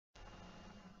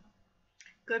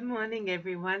Good morning,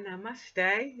 everyone.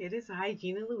 Namaste. It is I,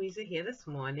 Gina Louisa, here this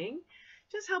morning,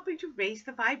 just helping to raise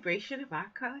the vibration of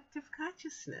our collective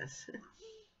consciousness.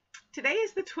 Today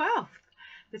is the 12th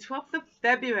of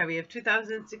February of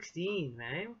 2016,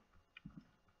 right?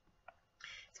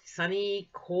 It's a sunny,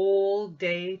 cold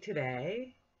day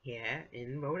today here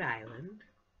in Rhode Island.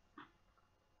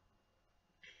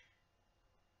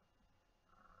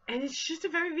 And it's just a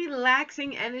very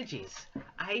relaxing energies.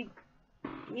 I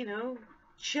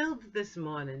chilled this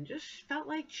morning. Just felt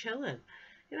like chilling.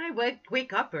 I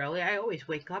wake up early. I always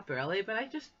wake up early, but I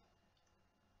just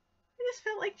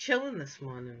felt like chilling this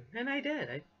morning. And I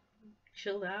did. I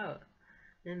chilled out.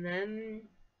 And then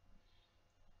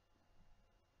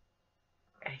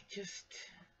I just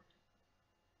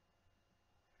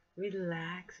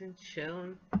relax and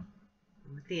chill.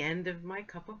 I'm at the end of my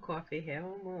cup of coffee here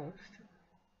almost.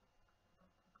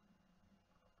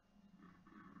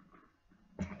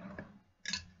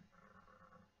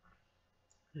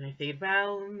 And I figured,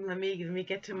 well, let me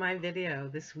get to my video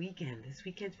this weekend's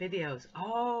videos.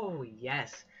 Oh,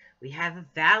 yes, we have a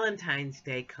Valentine's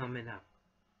Day coming up.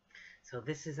 So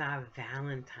this is our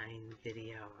Valentine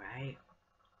video, right?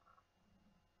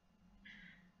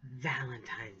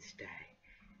 Valentine's Day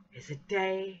is a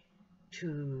day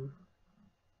to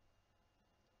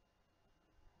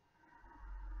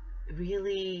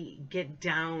really get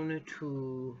down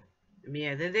to,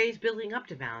 the day's building up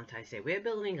to Valentine's Day. We're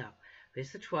building up.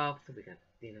 It's the 12th. We got,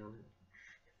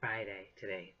 Friday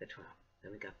today, the 12th.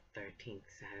 Then we got 13th,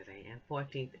 Saturday, and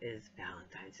 14th is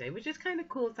Valentine's Day, which is kind of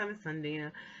cool. It's on a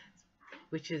Sunday,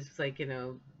 which is like,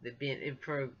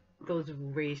 for those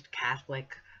raised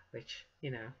Catholic, which,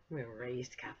 we were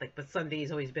raised Catholic, but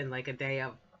Sunday's always been like a day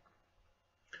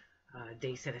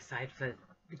set aside for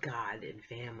God and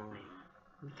family.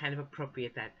 Kind of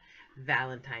appropriate that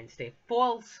Valentine's Day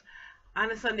falls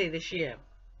on a Sunday this year.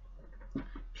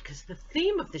 Because the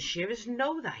theme of this year is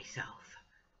Know Thyself.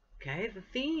 Okay? The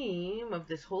theme of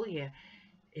this whole year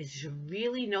is to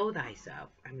really know thyself.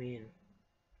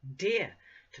 Dare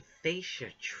to face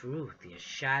your truth, your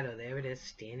shadow. There it is,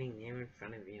 standing there in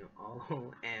front of you.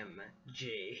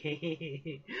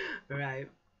 OMG. Right?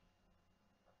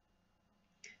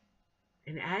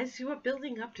 And as you are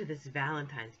building up to this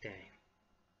Valentine's Day,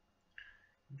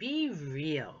 be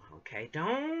real, okay?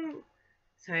 Don't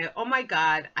say, oh my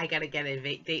God, I gotta get a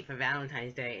date for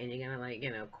Valentine's Day, and you're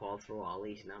gonna call through all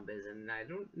these numbers, and I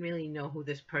don't really know who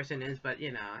this person is, but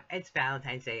it's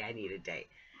Valentine's Day, I need a date.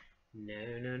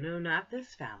 No, not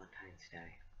this Valentine's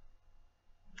Day.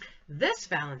 This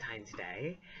Valentine's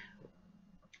Day,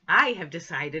 I have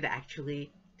decided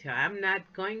actually I'm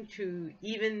not going to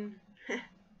even,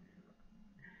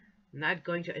 not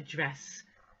going to address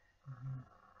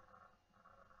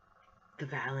the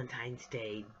Valentine's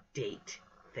Day date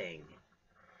thing.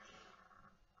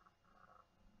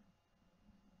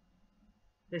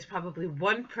 There's probably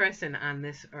one person on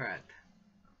this earth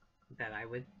that I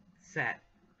would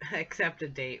accept a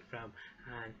date from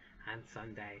on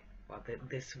Sunday, well,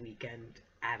 this weekend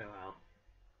at all.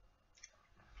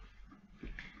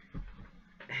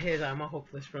 I'm a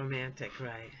hopeless romantic,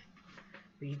 right?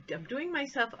 I'm doing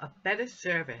myself a better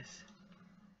service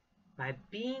by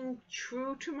being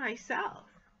true to myself.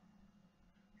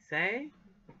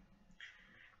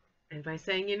 And by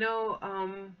saying,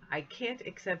 I can't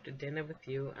accept a dinner with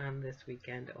you on this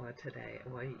weekend or today,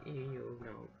 or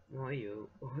you.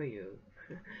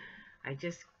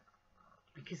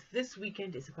 Because this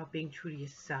weekend is about being true to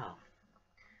yourself.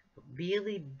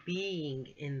 Really being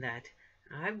in that,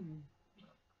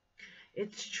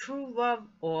 it's true love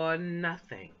or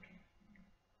nothing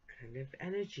kind of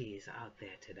energies out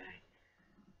there today.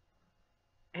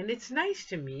 And it's nice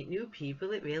to meet new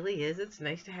people, it really is. It's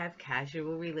nice to have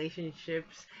casual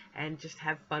relationships and just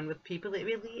have fun with people, it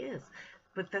really is.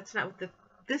 But that's not what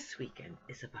this weekend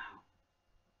is about.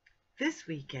 This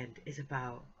weekend is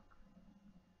about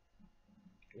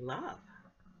love.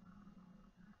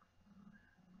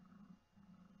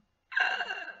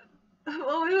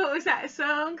 What was that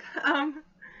song?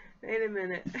 Wait a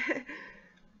minute.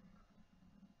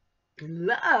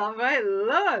 Love, right?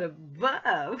 Lord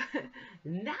above.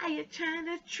 Now you're trying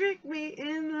to trick me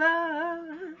in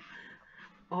love.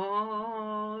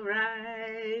 All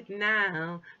right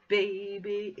now,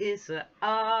 baby, it's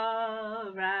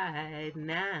all right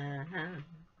now.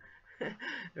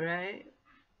 Right?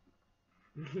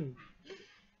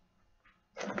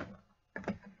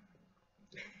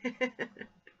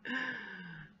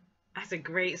 That's a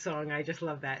great song. I just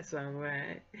love that song,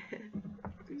 right?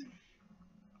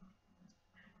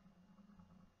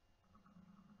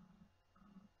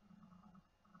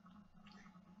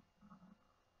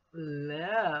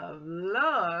 love,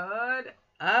 Lord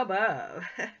above.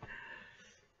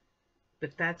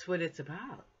 But that's what it's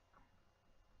about.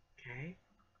 Okay?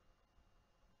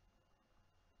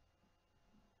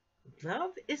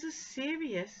 Love is a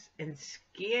serious and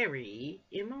scary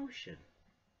emotion.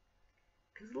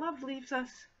 Because love leaves us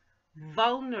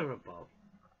vulnerable,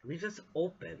 leaves us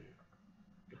open.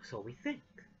 So we think.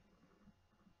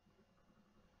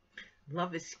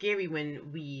 Love is scary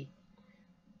when we,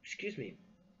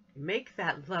 make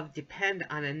that love depend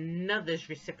on another's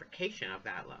reciprocation of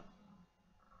that love.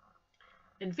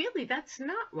 And really, that's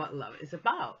not what love is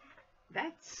about.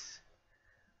 That's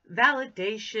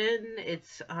validation.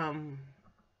 It's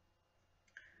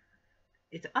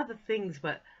other things,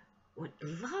 but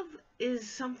love is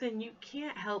something you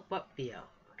can't help but feel.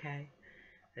 Okay,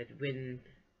 that when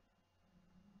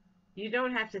you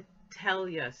don't have to tell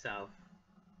yourself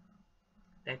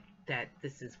that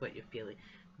this is what you're feeling.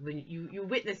 When you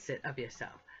witness it of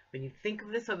yourself. When you think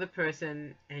of this other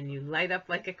person and you light up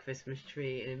like a Christmas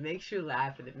tree and it makes you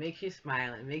laugh and it makes you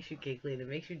smile and it makes you giggly and it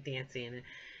makes you dancey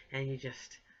and you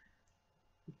just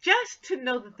to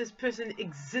know that this person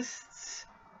exists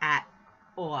at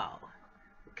all.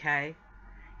 Okay?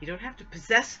 You don't have to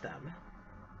possess them.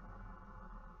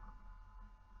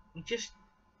 You just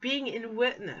being in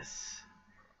witness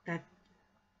that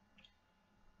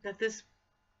this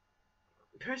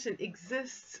person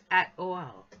exists at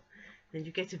all. Then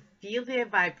you get to feel their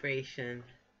vibration.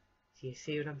 Do you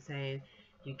see what I'm saying?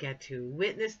 You get to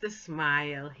witness the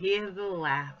smile, hear the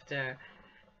laughter,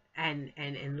 and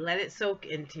let it soak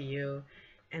into you.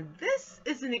 And this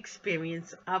is an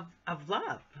experience of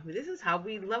love. I mean, this is how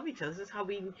we love each other. This is how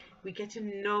we get to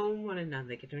know one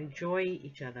another, get to enjoy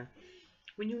each other.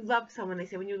 When you love someone, they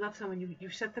say when you love someone, you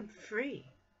set them free.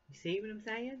 You see what I'm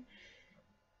saying?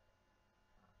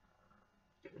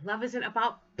 Love isn't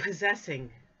about possessing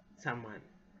someone,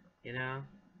 you know.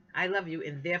 I love you,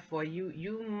 and therefore you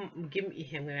give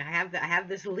me. I have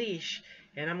this leash,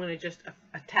 and I'm gonna just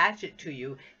attach it to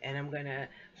you, and I'm gonna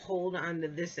hold on to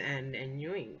this end, and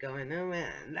you ain't going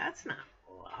nowhere. That's not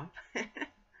love. You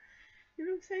know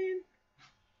what I'm saying?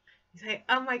 You say,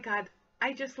 "Oh my God,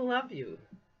 I just love you.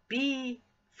 Be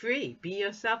free. Be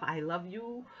yourself. I love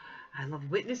you. I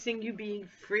love witnessing you being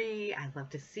free. I love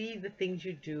to see the things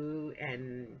you do,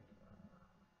 and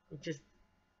just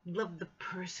love the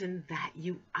person that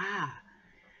you are.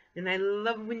 And I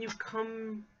love when you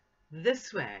come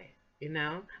this way, you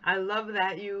know. I love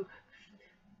that you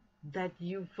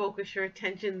focus your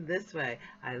attention this way.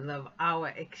 I love our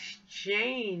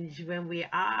exchange when we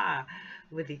are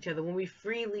with each other, when we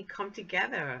freely come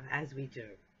together as we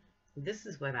do. This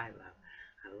is what I love.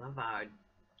 I love our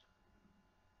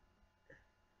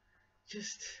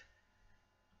just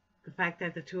the fact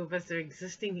that the two of us are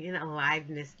existing in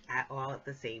aliveness at all at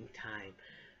the same time.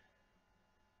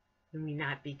 Let me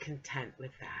not be content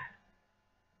with that.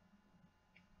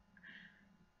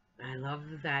 I love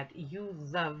that you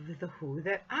love the who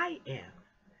that I am.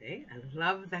 Okay? I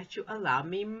love that you allow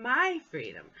me my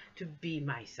freedom to be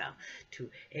myself,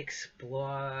 to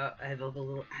explore the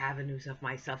little avenues of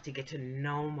myself, to get to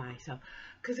know myself.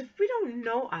 Because if we don't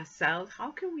know ourselves,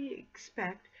 how can we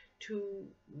expect to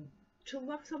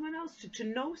love someone else, to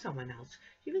know someone else?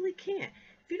 You really can't.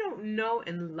 If you don't know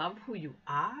and love who you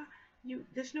are,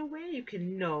 there's no way you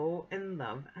can know and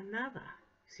love another.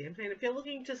 See what I'm saying? If you're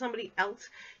looking to somebody else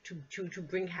to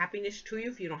bring happiness to you,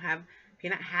 if you're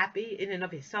not happy in and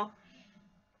of yourself,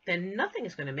 then nothing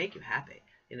is going to make you happy.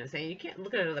 You know what I'm saying? You can't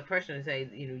look at another person and say,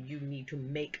 you know, you need to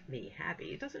make me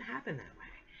happy. It doesn't happen that way.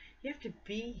 You have to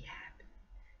be happy.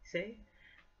 See?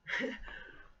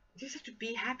 You just have to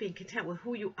be happy and content with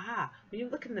who you are. When you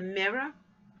look in the mirror,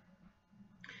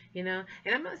 you know,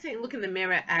 and I'm not saying look in the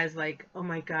mirror as like, oh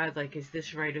my God, like, is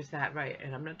this right or is that right?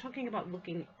 And I'm not talking about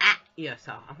looking at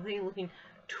yourself. I'm saying looking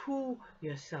to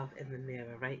yourself in the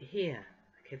mirror right here.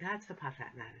 Okay, that's the part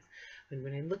that matters.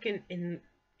 When I'm looking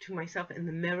to myself in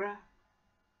the mirror,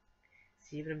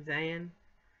 see what I'm saying?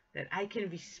 That I can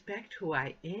respect who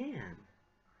I am.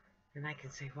 And I can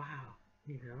say, wow,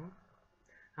 you know,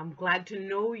 I'm glad to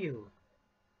know you.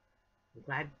 I'm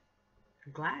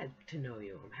glad to know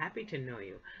you. I'm happy to know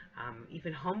you. I'm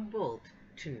even humbled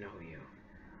to know you.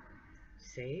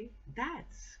 See?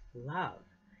 That's love.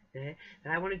 That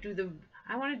I want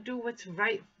to do what's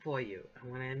right for you. I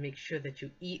want to make sure that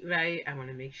you eat right. I want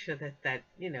to make sure that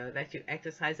you know, that you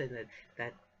exercise and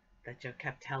that you're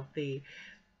kept healthy.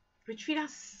 We treat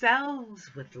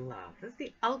ourselves with love. That's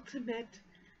the ultimate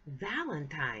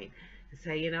Valentine.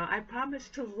 Say, you know, I promise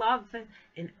to love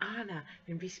and honor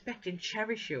and respect and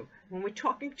cherish you when we're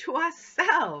talking to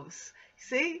ourselves.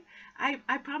 See,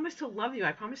 I promise to love you.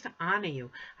 I promise to honor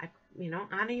you.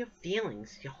 Honor your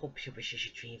feelings, your hopes, your wishes,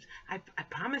 your dreams. I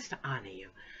promise to honor you.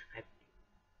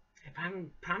 I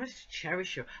promise to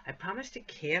cherish you. I promise to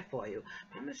care for you.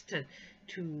 I promise to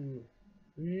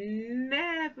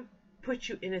never put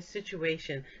you in a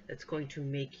situation that's going to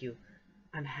make you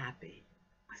unhappy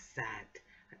or sad.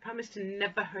 I promise to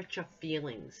never hurt your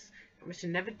feelings. I promise to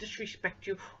never disrespect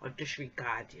you or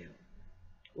disregard you.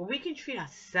 When we can treat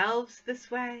ourselves this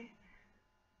way,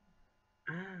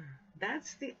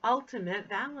 that's the ultimate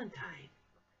Valentine.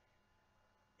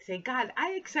 Say, God,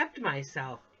 I accept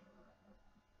myself.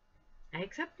 I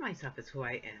accept myself as who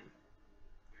I am.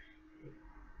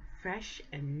 Fresh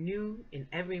and new in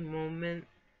every moment.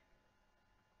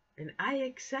 And I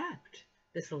accept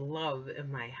this love in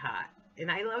my heart.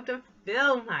 And I love to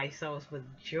fill my soul with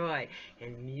joy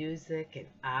and music and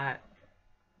art.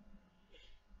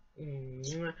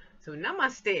 So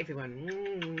namaste, everyone,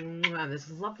 on this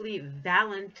lovely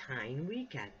Valentine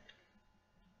weekend.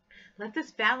 Let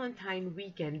this Valentine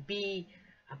weekend be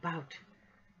about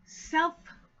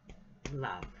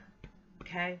self-love,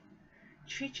 okay?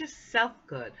 Treat yourself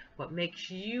good, what makes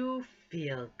you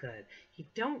feel good. You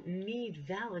don't need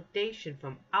validation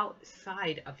from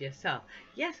outside of yourself.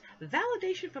 Yes,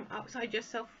 validation from outside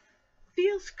yourself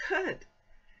feels good.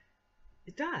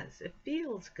 It does. It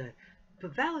feels good.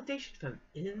 But validation from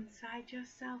inside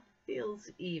yourself feels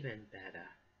even better.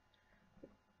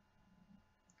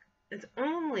 It's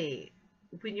only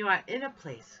when you are in a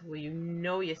place where you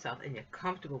know yourself and you're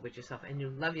comfortable with yourself and you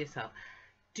love yourself,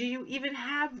 do you even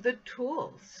have the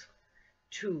tools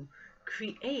to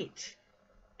create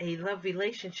a love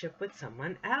relationship with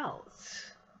someone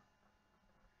else?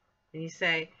 And you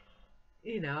say,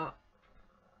 you know,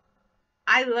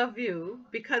 I love you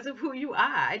because of who you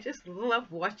are. I just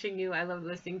love watching you. I love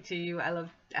listening to you. I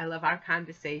love our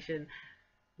conversation.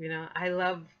 You know, I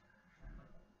love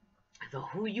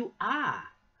who you are.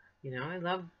 You know, I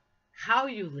love how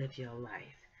you live your life.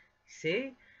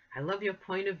 See? I love your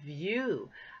point of view.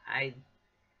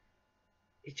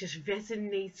 It just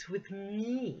resonates with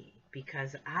me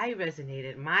because I resonate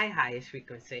at my highest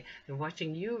frequency, and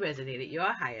watching you resonate at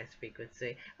your highest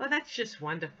frequency. Oh, that's just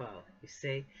wonderful, you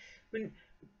see. When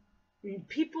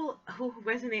people who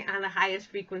resonate on the highest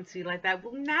frequency like that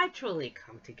will naturally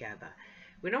come together.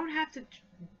 We don't have to,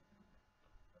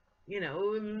 you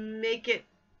know, make it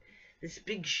this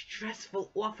big,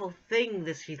 stressful, awful thing,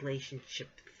 this relationship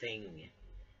thing.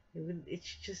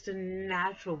 It's just a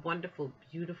natural, wonderful,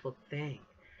 beautiful thing.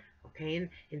 Okay, and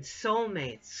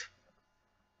soulmates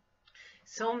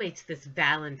this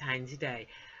Valentine's Day,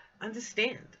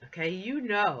 understand, okay, you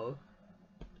know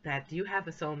that you have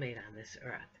a soulmate on this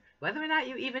earth. Whether or not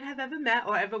you even have ever met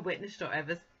or ever witnessed or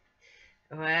ever,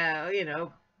 well, you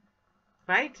know,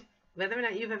 right? Whether or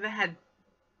not you've ever had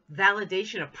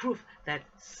validation or proof that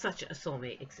such a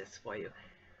soulmate exists for you.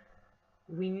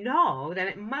 We know that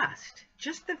it must.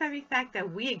 Just the very fact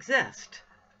that we exist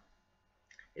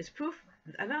is proof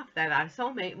enough that our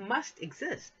soulmate must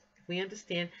exist. If we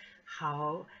understand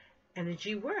how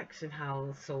energy works and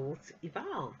how souls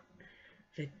evolve.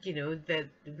 That, you know, that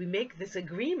we make this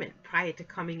agreement prior to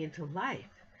coming into life,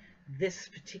 this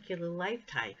particular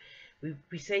lifetime.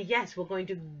 We say, yes, we're going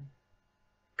to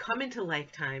come into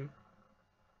lifetime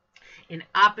in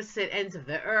opposite ends of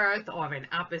the earth or in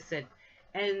opposite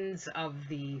ends of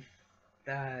the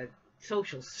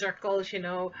social circles, you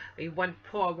know, one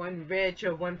poor, one rich,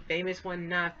 or one famous, one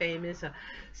not famous,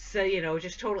 so, you know,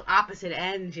 just total opposite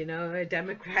ends, you know, a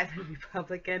Democrat, a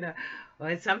Republican,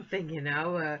 or something, you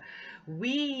know.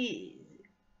 We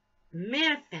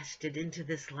manifested into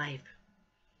this life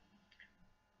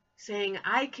saying,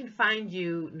 I can find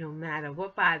you no matter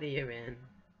what body you're in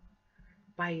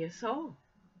by your soul.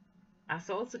 Our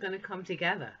souls are going to come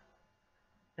together.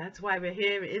 That's why we're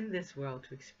here in this world,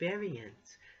 to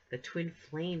experience the twin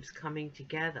flames coming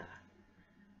together.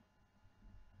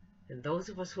 And those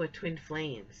of us who are twin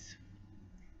flames,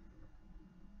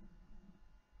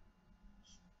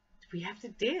 we have to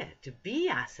dare to be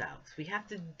ourselves. We have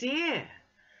to dare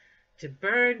to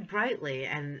burn brightly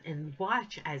and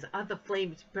watch as other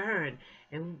flames burn.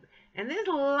 And there's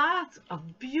lots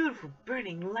of beautiful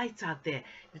burning lights out there.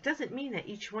 It doesn't mean that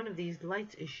each one of these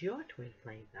lights is your twin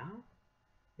flame, though.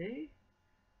 See?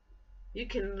 You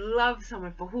can love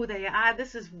someone for who they are.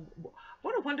 This is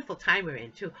what a wonderful time we're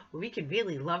in, too, where we can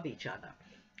really love each other.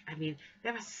 I mean,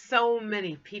 there are so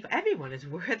many people. Everyone is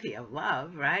worthy of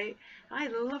love, right? I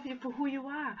love you for who you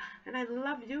are, and I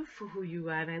love you for who you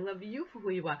are, and I love you for who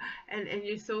you are, and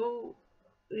you're so,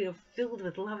 filled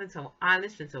with love and so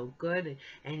honest and so good,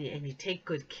 and you take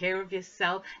good care of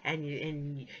yourself, and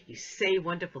you say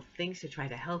wonderful things to try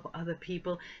to help other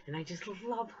people, and I just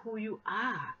love who you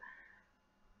are.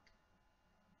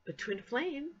 But twin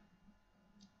flame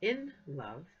in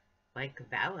love, like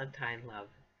Valentine love,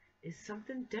 is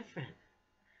something different.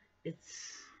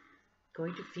 It's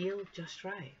going to feel just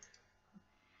right.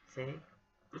 See?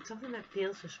 It's something that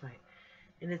feels just right.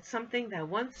 And it's something that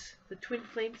once the twin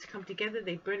flames come together,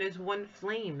 they burn as one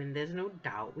flame. And there's no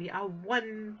doubt we are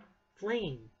one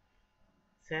flame.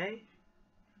 See?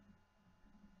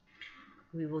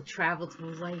 We will travel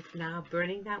through life now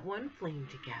burning that one flame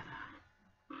together.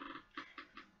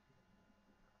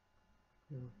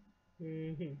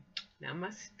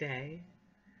 Namaste.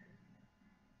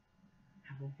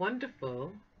 Have a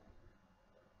wonderful,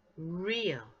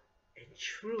 real, and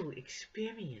true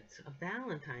experience of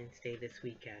Valentine's Day this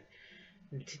weekend.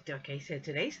 Okay, so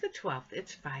today's the 12th.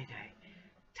 It's Friday.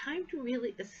 Time to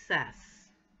really assess.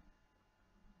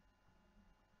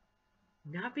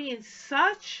 Not be in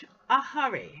such a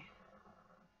hurry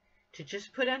to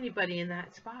just put anybody in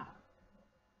that spot.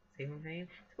 See what I'm saying?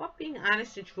 It's about being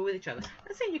honest and true with each other. I'm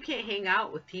not saying you can't hang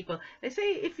out with people. They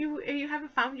say if you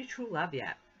haven't found your true love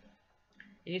yet,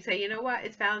 and you say, you know what,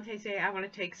 it's Valentine's Day, I want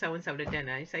to take so-and-so to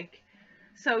dinner. It's like,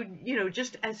 so,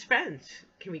 just as friends,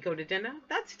 can we go to dinner?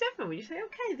 That's different. When you say,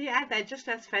 okay, yeah, that just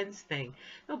as friends thing.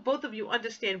 No, both of you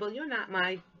understand, well, you're not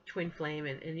my twin flame,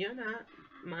 and you're not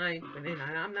my,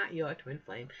 I'm not your twin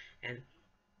flame,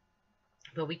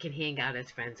 but we can hang out as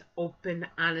friends. Open,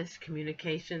 honest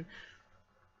communication,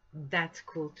 that's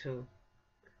cool too.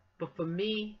 But for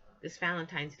me, this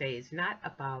Valentine's Day is not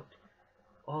about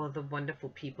all of the wonderful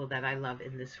people that I love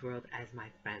in this world as my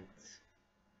friends.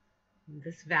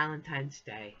 This Valentine's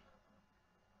Day,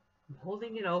 I'm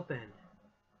holding it open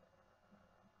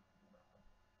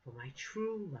for my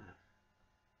true love.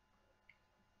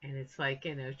 And it's like,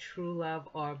 true love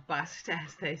or bust,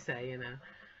 as they say,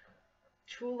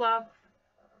 True love,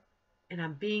 and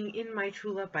I'm being in my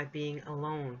true love by being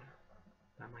alone,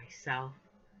 by myself.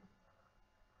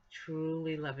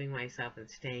 Truly loving myself and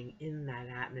staying in that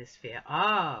atmosphere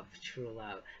of true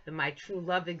love. And my true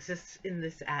love exists in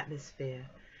this atmosphere,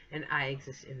 and I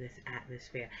exist in this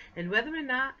atmosphere. And whether or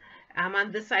not I'm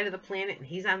on this side of the planet and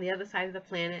he's on the other side of the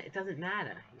planet, it doesn't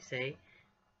matter, you see.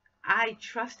 I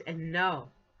trust and know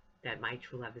that my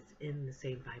true love is in the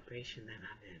same vibration that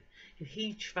I'm in. And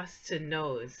he trusts and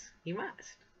knows, he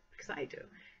must, because I do.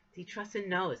 He trusts and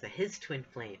knows that his twin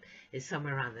flame is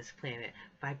somewhere on this planet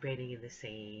vibrating in the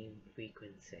same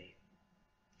frequency.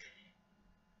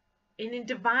 And in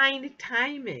divine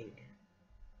timing,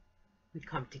 we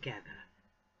come together.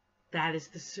 That is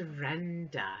the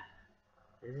surrender.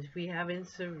 We have in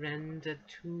surrender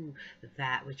to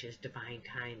that which is divine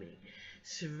timing.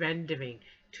 Surrendering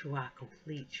to our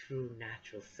complete, true,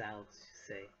 natural selves,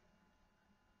 you see.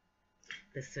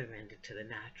 The surrender to the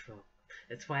natural.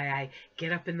 That's why I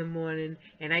get up in the morning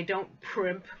and I don't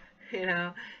primp, and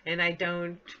I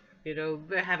don't,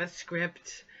 have a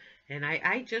script, and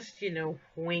I just,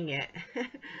 wing it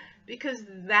because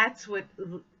that's what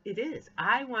it is.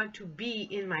 I want to be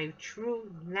in my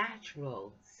true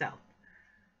natural self.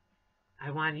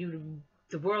 I want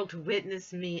the world to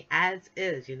witness me as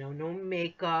is, no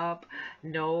makeup,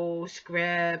 no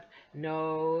script,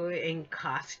 no in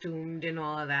costumed and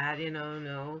all of that,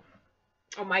 no.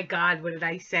 Oh my God, what did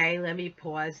I say? Let me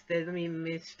pause this. Let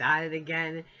me start it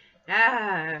again.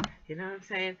 You know what I'm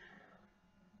saying?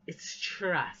 It's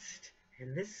trust.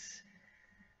 And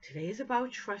today is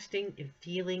about trusting and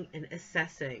feeling and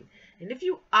assessing. And if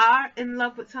you are in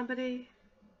love with somebody,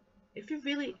 if you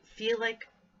really feel like,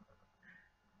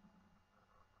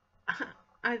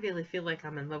 I really feel like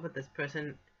I'm in love with this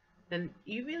person, then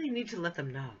you really need to let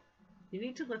them know. You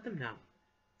need to let them know.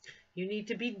 You need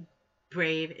to be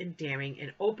brave and daring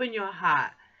and open your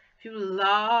heart. If you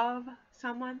love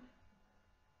someone,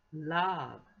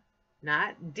 love,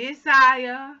 not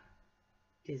desire.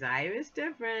 Desire is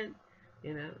different,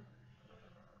 And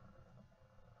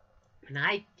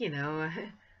I,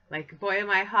 like, boy,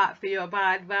 my heart for your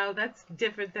body, well, that's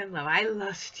different than love. I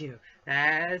lust you.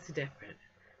 That's different.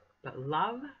 But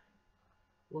love,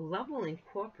 well, love will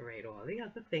incorporate all the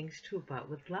other things too, but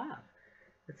with love,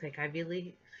 it's like I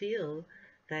really feel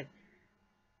that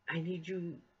I need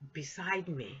you beside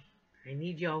me. I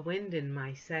need your wind in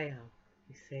my sail,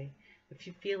 you see. If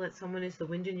you feel that someone is the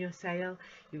wind in your sail,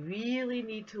 you really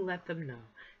need to let them know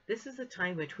This is a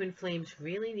time where twin flames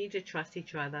really need to trust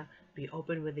each other, be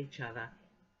open with each other,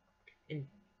 and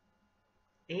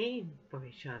aim for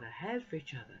each other, head for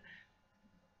each other.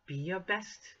 Be your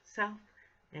best self,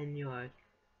 and your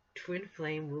twin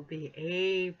flame will be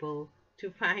able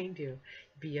to find you.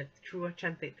 Be your true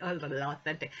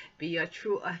be your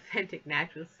true authentic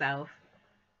natural self.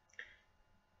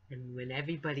 And when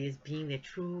everybody is being their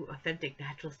true authentic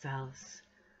natural selves,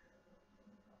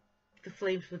 the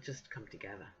flames will just come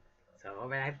together. So, all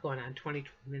right, I've gone on 20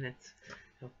 minutes.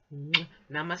 So,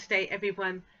 namaste,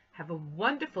 everyone. Have a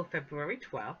wonderful February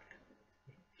 12th.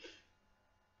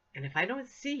 And if I don't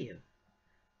see you,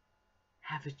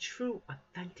 have a true,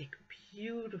 authentic,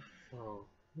 beautiful,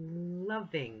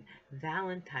 loving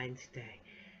Valentine's Day.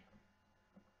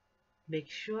 Make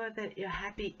sure that you're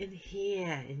happy in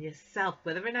here, in yourself,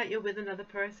 whether or not you're with another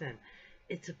person.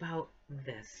 It's about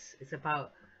this. It's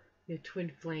about your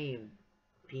twin flame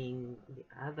being the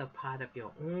other part of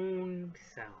your own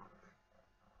self.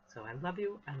 So I love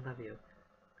you. I love you.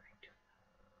 I do.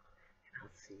 And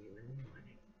I'll see you in the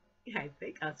morning. I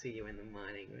think I'll see you in the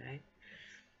morning, right?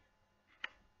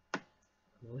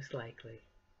 Most likely.